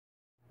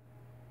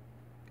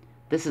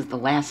This is the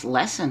last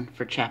lesson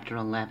for Chapter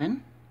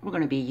 11. We're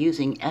going to be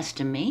using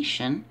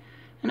estimation.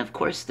 And of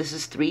course, this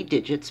is 3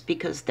 digits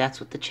because that's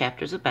what the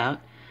chapter's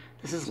about.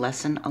 This is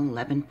lesson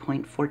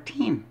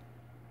 11.14.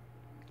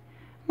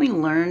 We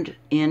learned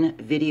in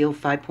video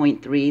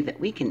 5.3 that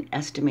we can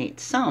estimate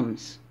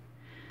sums.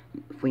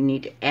 If we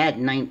need to add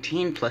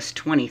 19 plus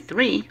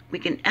 23, we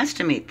can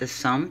estimate the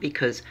sum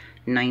because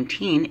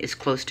 19 is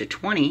close to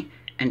 20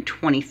 and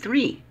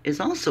 23 is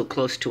also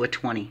close to a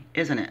 20,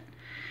 isn't it?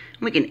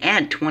 We can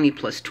add 20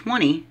 plus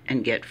 20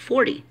 and get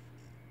 40.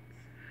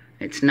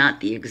 It's not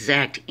the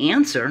exact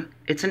answer,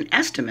 it's an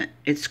estimate.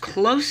 It's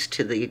close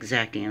to the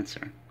exact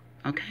answer,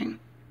 okay?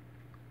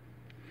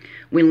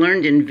 We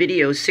learned in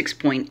video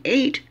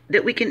 6.8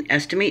 that we can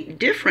estimate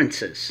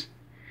differences.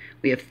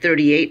 We have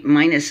 38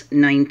 minus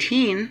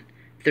 19.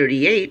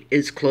 38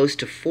 is close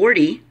to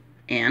 40,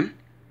 and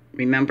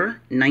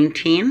remember,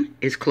 19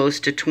 is close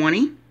to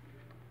 20.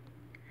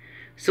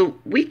 So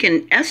we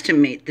can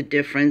estimate the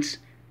difference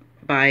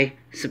by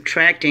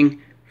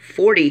subtracting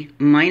 40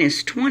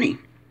 minus 20,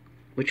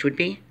 which would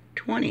be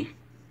 20.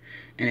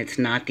 And it's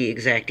not the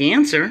exact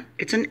answer,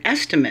 it's an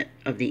estimate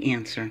of the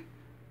answer,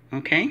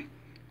 okay?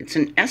 It's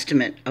an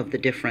estimate of the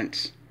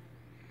difference.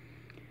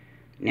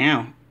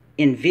 Now,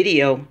 in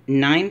video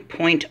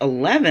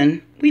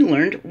 9.11, we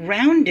learned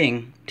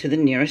rounding to the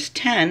nearest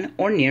 10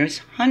 or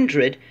nearest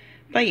 100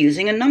 by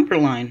using a number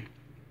line.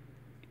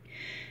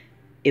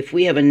 If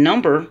we have a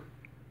number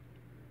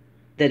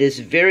that is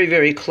very,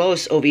 very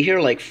close over here,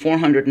 like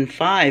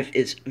 405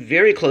 is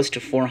very close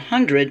to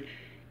 400,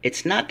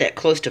 it's not that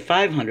close to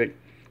 500.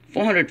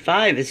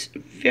 405 is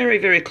very,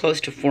 very close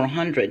to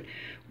 400.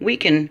 We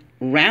can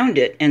round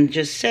it and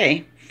just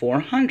say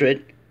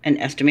 400 and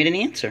estimate an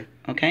answer,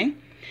 okay?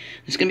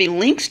 There's going to be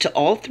links to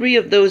all 3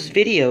 of those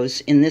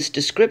videos in this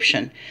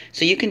description.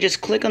 So you can just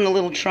click on the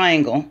little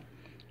triangle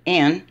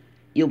and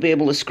you'll be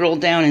able to scroll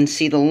down and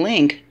see the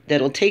link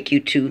that'll take you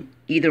to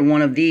either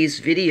one of these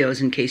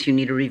videos in case you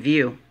need a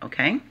review,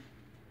 okay?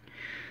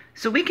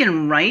 So we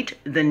can write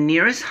the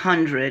nearest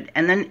 100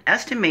 and then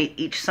estimate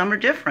each sum or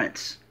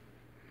difference.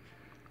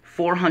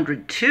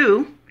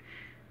 402,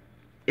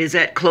 is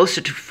that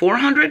closer to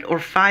 400 or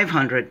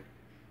 500?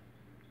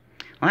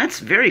 Well, that's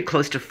very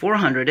close to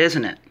 400,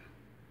 isn't it?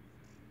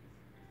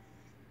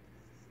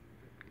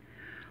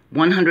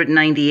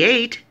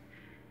 198,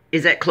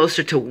 is that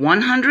closer to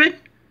 100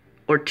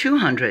 or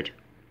 200?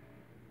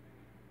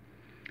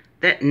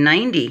 That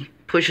 90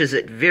 pushes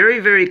it very,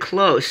 very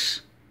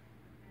close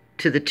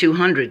to the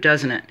 200,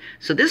 doesn't it?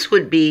 So this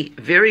would be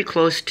very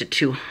close to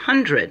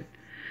 200.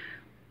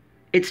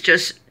 It's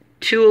just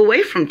 2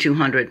 away from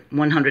 200.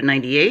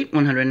 198,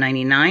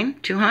 199,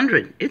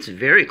 200. It's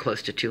very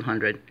close to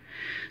 200.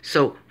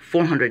 So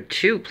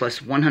 402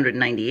 plus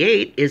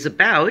 198 is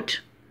about,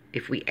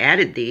 if we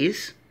added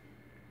these,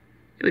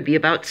 it would be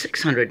about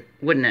 600,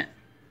 wouldn't it?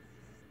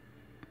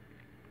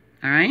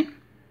 All right?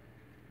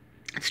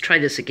 Let's try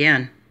this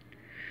again.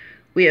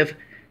 We have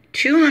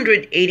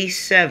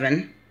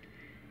 287.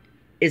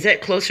 Is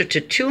that closer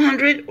to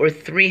 200 or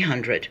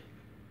 300?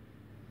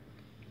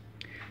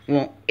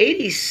 Well,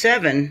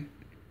 87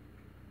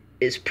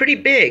 is pretty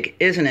big,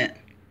 isn't it?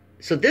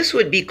 So this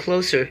would be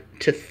closer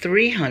to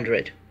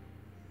 300.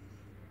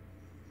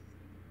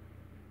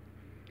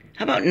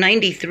 How about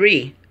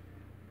 93?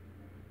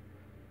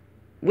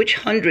 Which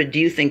 100 do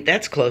you think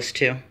that's close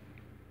to?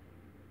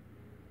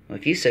 Well,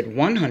 if you said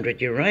 100,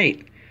 you're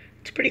right.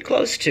 It's pretty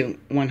close to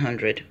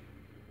 100.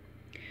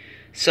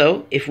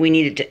 So if we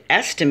needed to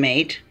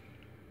estimate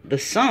the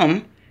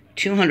sum,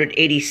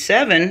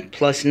 287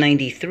 plus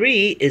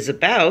 93 is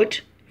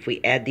about, if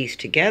we add these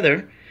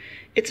together,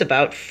 it's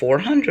about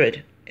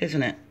 400,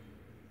 isn't it?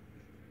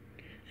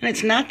 And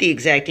it's not the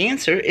exact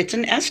answer, it's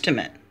an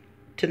estimate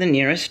to the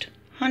nearest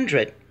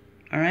 100,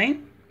 all right?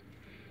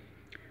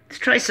 Let's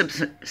try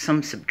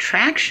some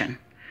subtraction.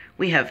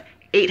 We have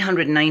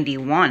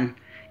 891.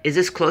 Is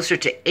this closer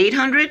to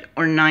 800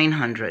 or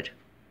 900?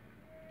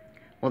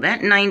 Well,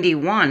 that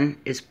 91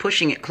 is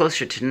pushing it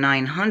closer to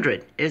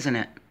 900, isn't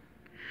it?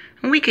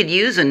 And we could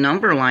use a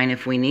number line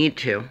if we need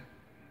to.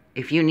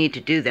 If you need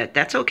to do that,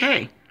 that's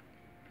okay.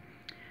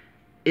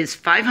 Is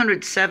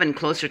 507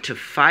 closer to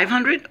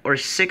 500 or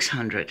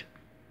 600?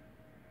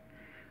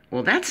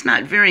 Well, that's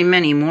not very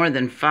many more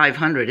than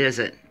 500, is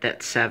it?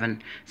 That's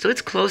 7. So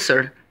it's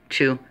closer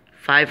to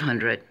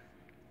 500.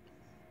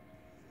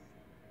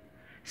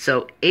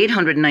 So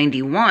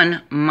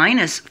 891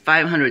 minus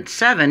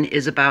 507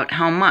 is about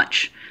how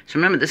much? So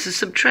remember, this is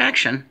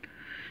subtraction.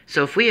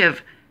 So if we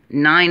have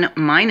 9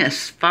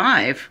 minus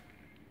 5,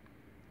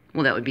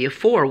 well, that would be a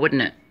 4,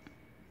 wouldn't it?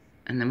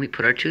 And then we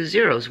put our 2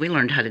 zeros. We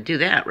learned how to do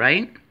that,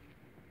 right?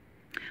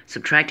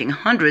 Subtracting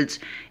hundreds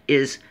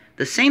is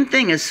the same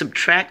thing as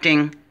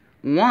subtracting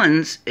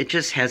ones. It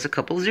just has a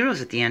couple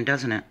zeros at the end,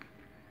 doesn't it?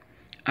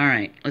 All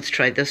right, let's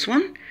try this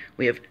one.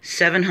 We have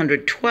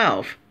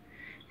 712.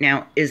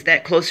 Now, is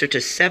that closer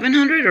to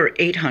 700 or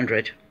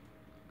 800?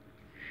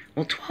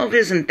 Well, 12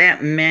 isn't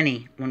that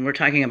many when we're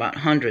talking about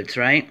hundreds,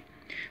 right?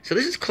 So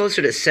this is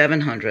closer to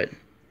 700.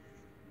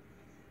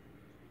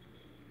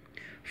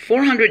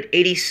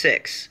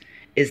 486.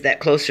 Is that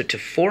closer to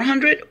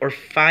 400 or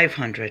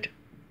 500?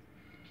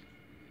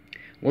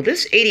 Well,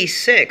 this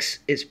 86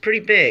 is pretty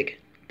big.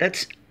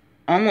 That's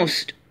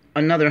almost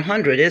another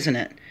 100, isn't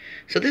it?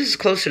 So this is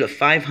closer to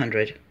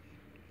 500.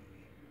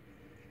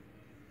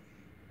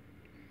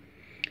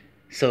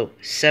 So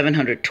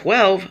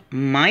 712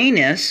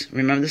 minus,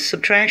 remember the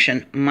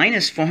subtraction,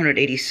 minus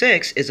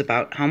 486 is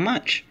about how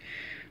much?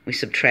 We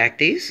subtract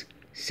these.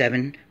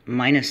 7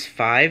 minus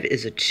 5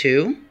 is a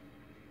 2.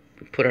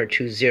 We put our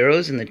 2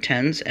 zeros in the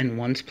tens and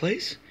ones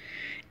place.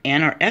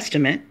 And our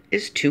estimate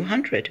is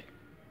 200.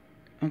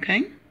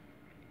 Okay?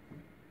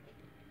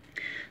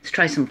 Let's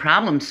try some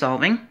problem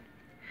solving.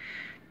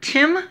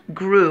 Tim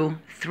grew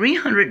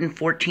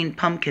 314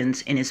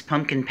 pumpkins in his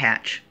pumpkin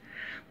patch.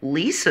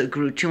 Lisa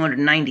grew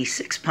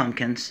 296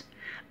 pumpkins.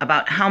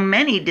 About how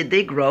many did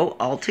they grow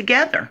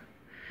altogether?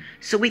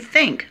 So we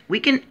think we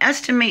can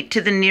estimate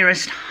to the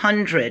nearest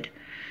 100.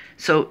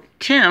 So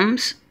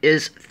Tim's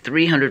is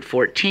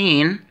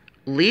 314.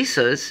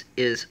 Lisa's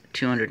is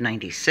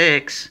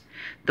 296.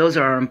 Those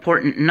are our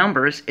important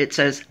numbers. It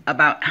says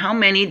about how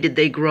many did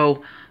they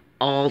grow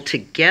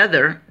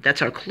altogether.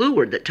 That's our clue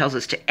word that tells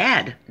us to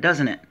add,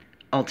 doesn't it?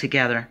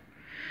 Altogether.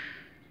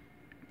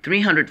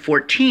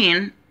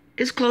 314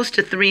 is close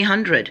to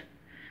 300.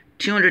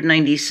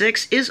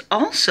 296 is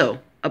also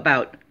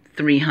about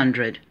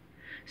 300.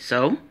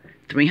 So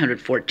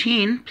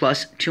 314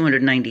 plus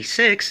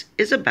 296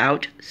 is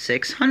about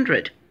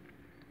 600.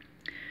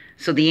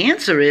 So the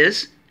answer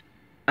is,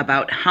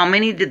 about how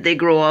many did they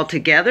grow all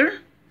together?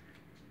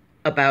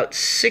 About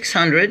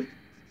 600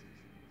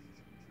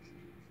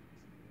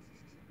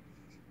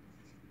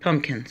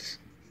 pumpkins.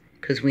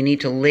 Because we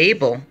need to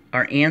label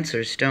our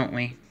answers, don't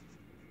we?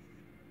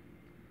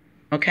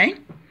 Okay?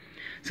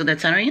 So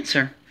that's our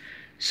answer.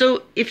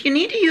 So if you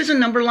need to use a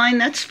number line,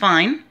 that's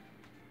fine.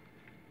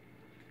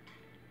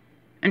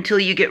 Until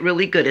you get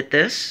really good at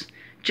this.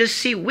 Just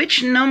see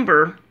which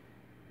number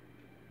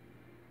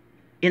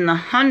in the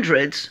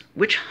hundreds,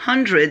 which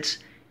hundreds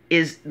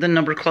is the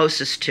number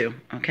closest to,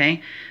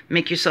 okay?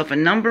 Make yourself a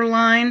number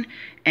line,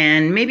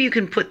 and maybe you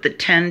can put the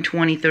 10,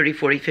 20, 30,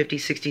 40, 50,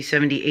 60,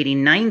 70, 80,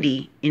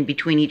 90 in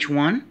between each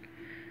one.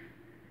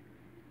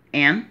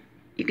 And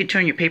you can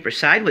turn your paper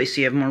sideways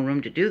so you have more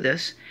room to do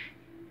this.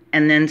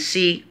 And then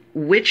see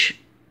which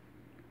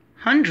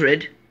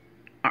 100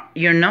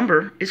 your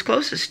number is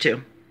closest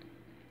to.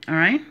 All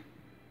right?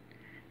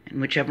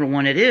 And whichever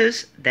one it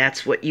is,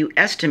 that's what you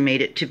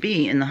estimate it to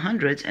be in the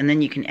hundreds, and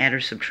then you can add or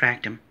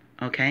subtract them.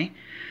 Okay?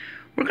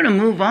 We're going to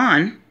move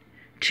on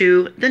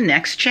to the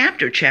next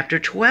chapter, chapter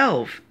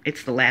 12.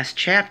 It's the last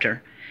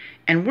chapter.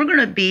 And we're going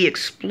to be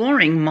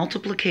exploring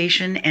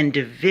multiplication and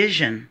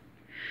division.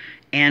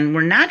 And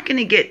we're not going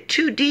to get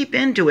too deep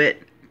into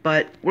it,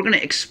 but we're going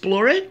to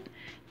explore it,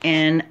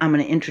 and I'm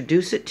going to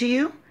introduce it to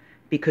you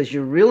because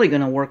you're really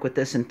going to work with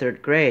this in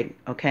 3rd grade,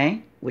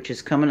 okay? Which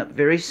is coming up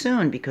very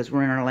soon because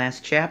we're in our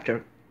last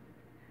chapter,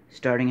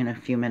 starting in a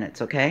few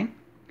minutes, okay?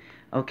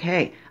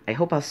 Okay, I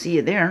hope I'll see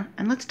you there,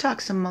 and let's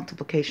talk some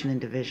multiplication and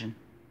division.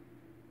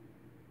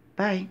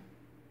 Bye.